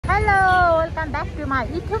Hello welcome back to my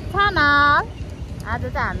YouTube channel. आज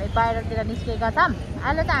चाहिँ हामी बाहिरतिर निस्केका छौँ।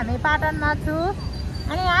 अहिले चाहिँ हामी पाटनमा छु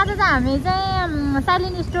अनि आज चाहिँ हामी चाहिँ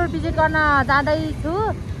साइलिन स्टोर भिजिट गर्न जाँदैछु।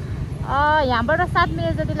 यहाँबाट 7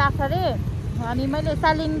 मिनट जति लाग्छ अरे। अनि मैले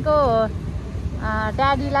साइलिनको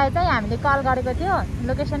ड्याडीलाई चाहिँ हामीले कल गरेको थियो,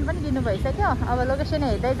 लोकेसन पनि दिनु भइसक्यो। अब लोकेसन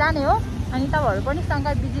हेर्दै जाने हो अनि तपाईँहरू पनि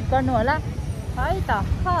सँगै भिजिट गर्नु होला है त।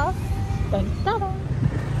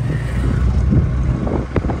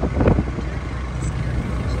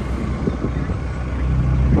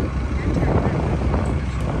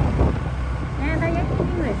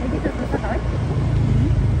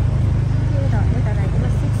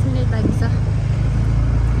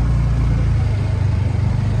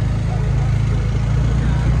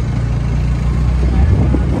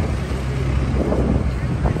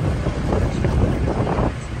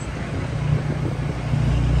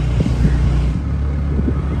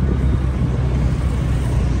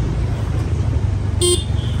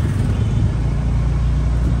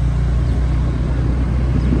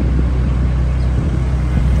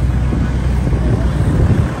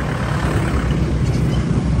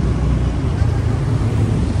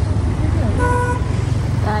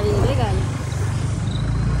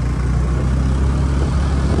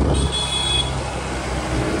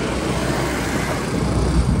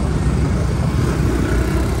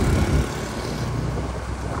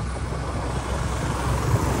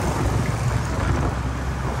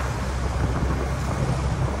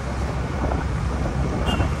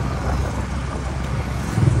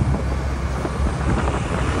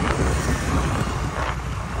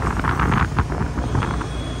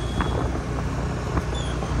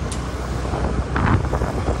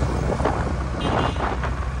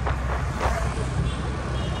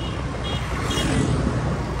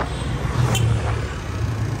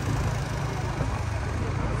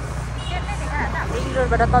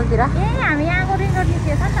 रोडबाट तलतिर हामी यहाँको रिङ रोड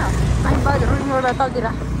निस्केछ नि त। अनि बजार रिङ रोडबाट तलतिर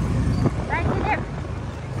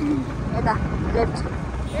यता लेफ्ट।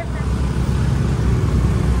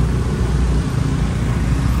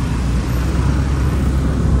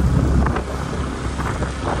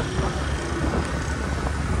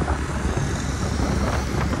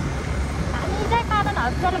 हामी चाहिँ काठन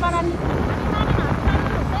हस्पिटलबाट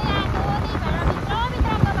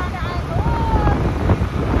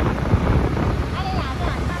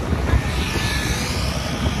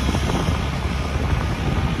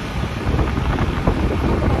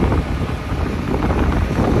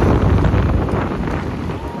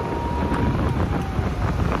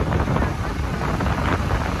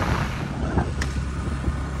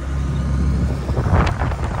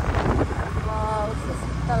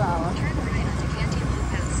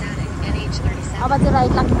अब चाहिँ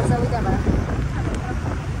राइट लाग्नुपर्छ उताबाट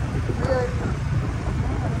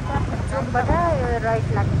चोकबाट राइट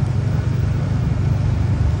लाग्नु।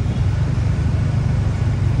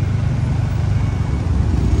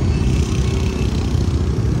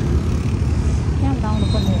 त्यहाँ आउनु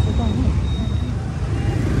पर्ने रहेछ त नि।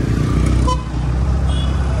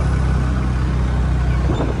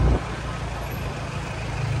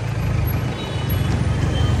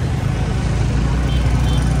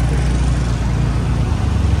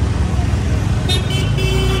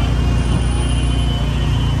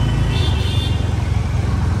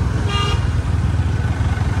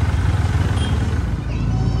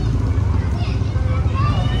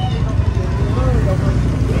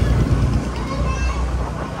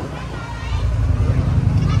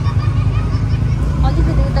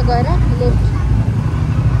 गएर लेफ्ट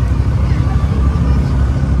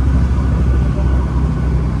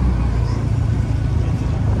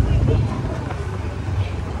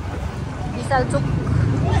विशाल चोक।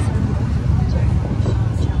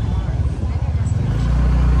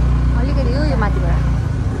 अलिकति यो माथिबाट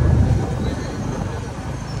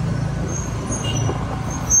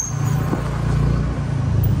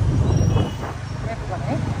लेफ्ट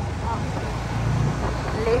है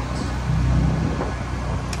लेफ्ट।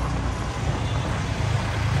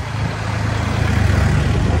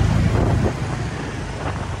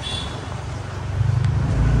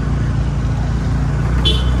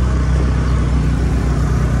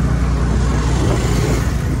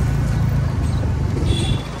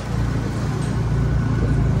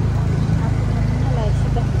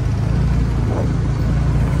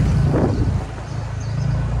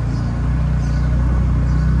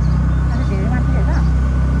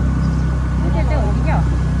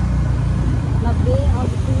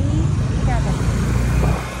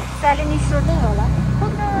 साइलिन स्टोर नै होला।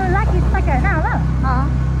 पुग्नु लागिसक्यो होइन अब?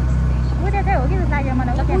 उता चाहिँ हो कि जस्तो लाग्यो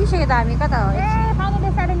मलाई। पुगिसक्यो त हामी कता हो? ए फाइनली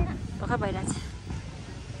साइलिन भर्खर भइरहेछ।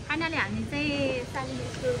 फाइनली हामी चाहिँ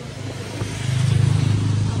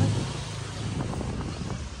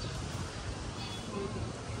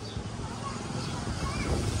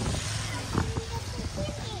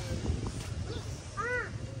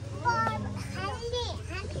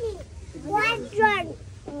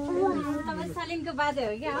सालिनको बाजे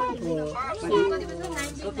हो क्या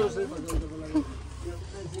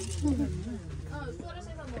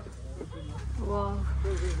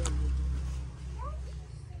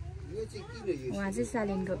उहाँ चाहिँ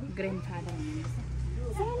सालिनको ग्रान्डफादर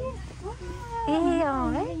ए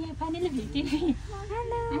अँ है फाइनली भेटेँ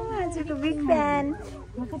हेलो हजुरको बिग फ्यान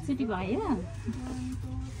म कतिचोटि भयो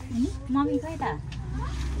अनि मम्मी खै त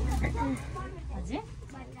हजुर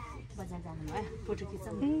बजार जानुभयो फोटो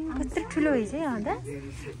खिच्नु कत्रो ठुलो भएछ है अन्त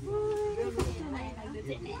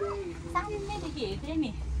सालिनमै देखि हेर्थेँ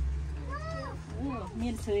नि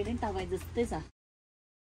मेरो छोरी नि तपाईँ जस्तै छ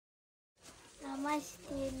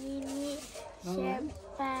नमस्ते मिमी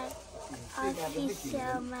शेर्पा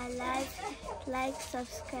अफिसियलमा लाइक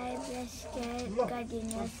सब्सक्राइब र शेयर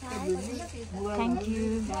गरिदिनुहोस् थ्याङ्क यू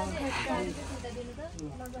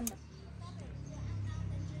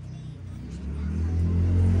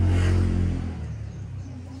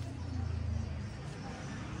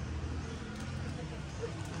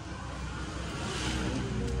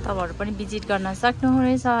तपाईँहरू पनि भिजिट गर्न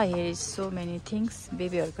सक्नुहुनेछ here is so many things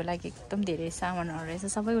बेबीहरूको लागि एकदम धेरै सामानहरू रहेछ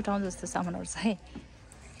सबै उठाउँ जस्तो सामानहरू छ है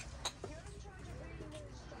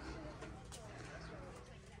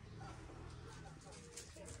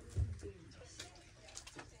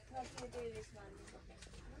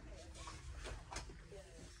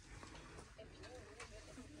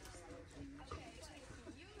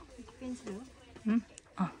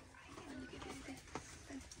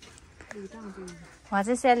उहाँ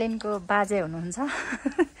चाहिँ स्यालिनको बाजे हुनुहुन्छ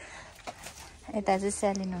यता चाहिँ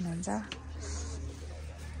स्यालिन हुनुहुन्छ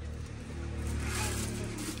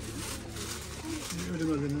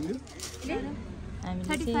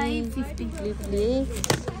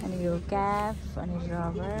अनि यो क्याप अनि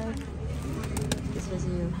रबर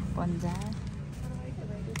त्यसपछि यो पन्जा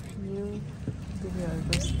यो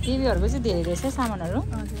टिभीहरूको चाहिँ धेरै रहेछ सामानहरू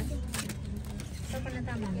हजुर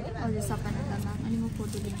सपना तामाङ अनि म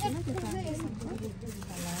फोटो दिन्छु ल त्यो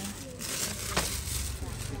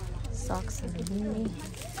सक्सहरू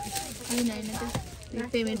होइन त्यो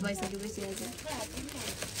पेमेन्ट भइसकेपछि हजुर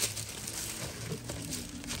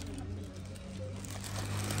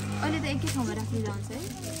अहिले त एकै ठाउँमा राख्नु जान्छ है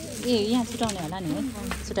ए यहाँ छुटाउने होला नि है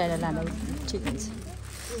छुटाएर लाँदा ठिक हुन्छ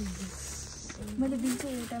मैले बिल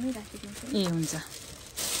चाहिँ एउटामै राखिदिन्छु ए हुन्छ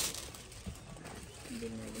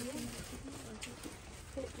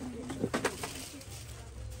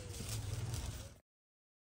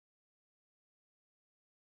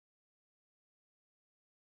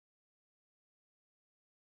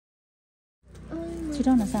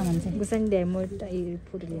छिटाउन सामान चाहिँ गुसानी धेरै म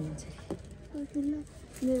फोटो लिनु चाहिँ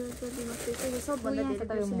सबभन्दा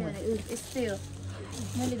धेरै यस्तै हो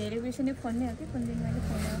मैले धेरै बिर्सेँ नि फोन नै हो कि कुन दिन मैले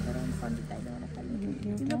फोन आउँदा फोन जुटाइदिएर खालि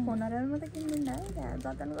तिम्रो फोनहरू म त किन्दिनँ है त्यहाँ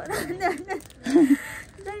जतन गरेर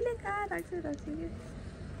जहिले कहाँ राख्छु कि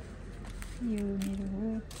यो मेरो हो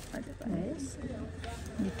हजुर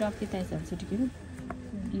यो टप के ताइसहरू छुट्यो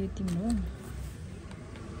यो तिम्रो हो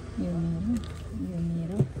यो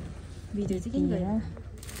मेरो भिडियो चाहिँ किन गएर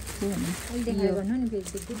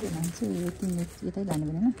लान्छु यो तिमीले यतै लाने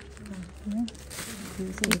भनेन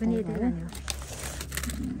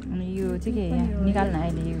अनि यो चाहिँ के निकाल्न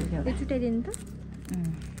अहिले यो छुट्याइदिनु त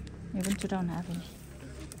यो पनि छुटाउन आफैले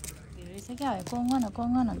रहेछ क्या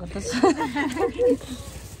कङ्गन गर्दछ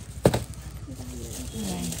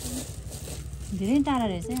धेरै टाढा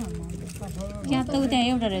रहेछ क्या त त्यहाँ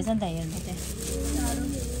एउटा रहेछ नि त हेर्नु त्यहाँ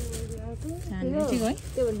ठिक है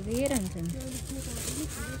त्यो भन्दा त हेर हुन्छ नि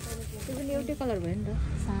त्यो पनि एउटै कलर भयो नि त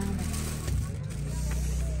सानो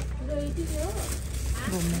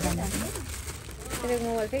घुम्नु जाँदा तपाईँको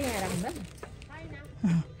मोबाइल चाहिँ यहाँ राख्नु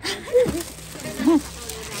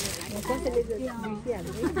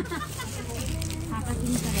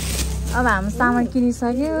अब हाम्रो सामान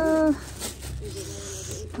किनिसक्यो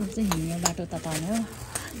अब चाहिँ हिँड्ने बाटो तताउने हो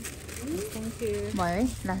भयो है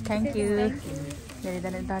ल थ्याङ्क यू धेरै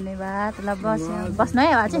धेरै धन्यवाद ल बस्नु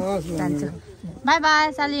है अझै जान्छु by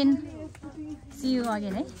by सालिन C you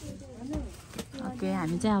again है ओके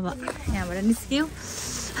हामी चाहिँ अब यहाँबाट निस्क्यौँ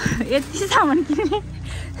यति सामान किन्ने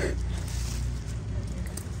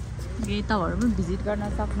यही तपाईँहरू पनि भिजिट गर्न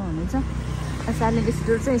सक्नुहुनेछ सालिनको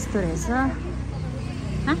स्टोर चाहिँ यस्तो रहेछ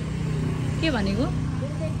के भनेको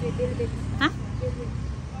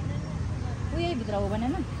यही भित्र हो भने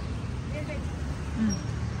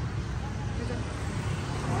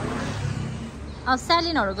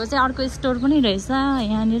स्यालिनहरूको चाहिँ अर्को स्टोर पनि रहेछ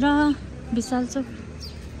यहाँनिर विशाल चोक।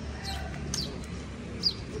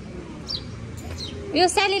 यो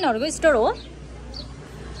स्यालिनहरूको स्टोर हो?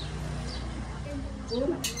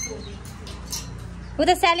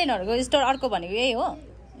 उता स्यालिनहरूको स्टोर अर्को भनेको यही हो?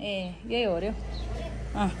 ए यही हो रे।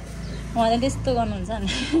 उहाँले त्यस्तो गर्नुहुन्छ नि।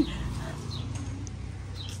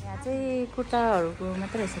 यहाँ चाहिँ कुर्ताहरूको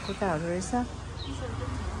मात्रै रहेछ, कुर्ताहरू रहेछ,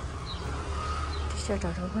 टी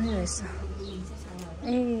सर्टहरू पनि रहेछ।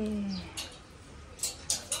 ए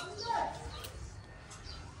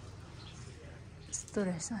यस्तो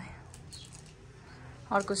रहेछ।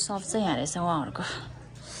 अर्को सप चाहिँ यहाँ रहेछ उहाँहरूको।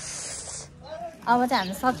 अब चाहिँ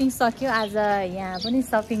हाम्रो सपिङ सक्यो। आज यहाँ पनि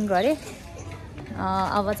सपिङ गरेँ।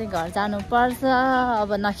 अब चाहिँ घर जानुपर्छ। अब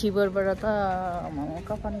नखिबोरबाट त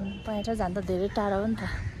कपाल पाएर जानु त धेरै टाढो हो नि त।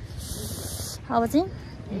 अब चाहिँ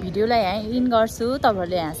भिडियोलाई यहाँ इन गर्छु।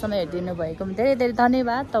 तपाईँहरूले यहाँसम्म हेरिदिनु भएकोमा धेरै धेरै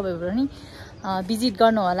धन्यवाद। तपाईँहरू पनि भिजिट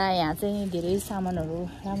गर्नु होला। यहाँ चाहिँ धेरै सामानहरू,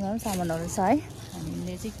 राम्रो राम्रो सामानहरू छ है।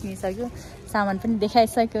 हामीले चाहिँ किनिसक्यो, सामान पनि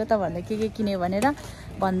देखाइसक्यो। तपाईँहरूले के किन्यो भनेर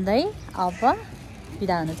भन्दै अब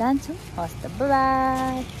बिदा हुन चाहन्छु। हस् त, बाई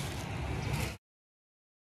बाई।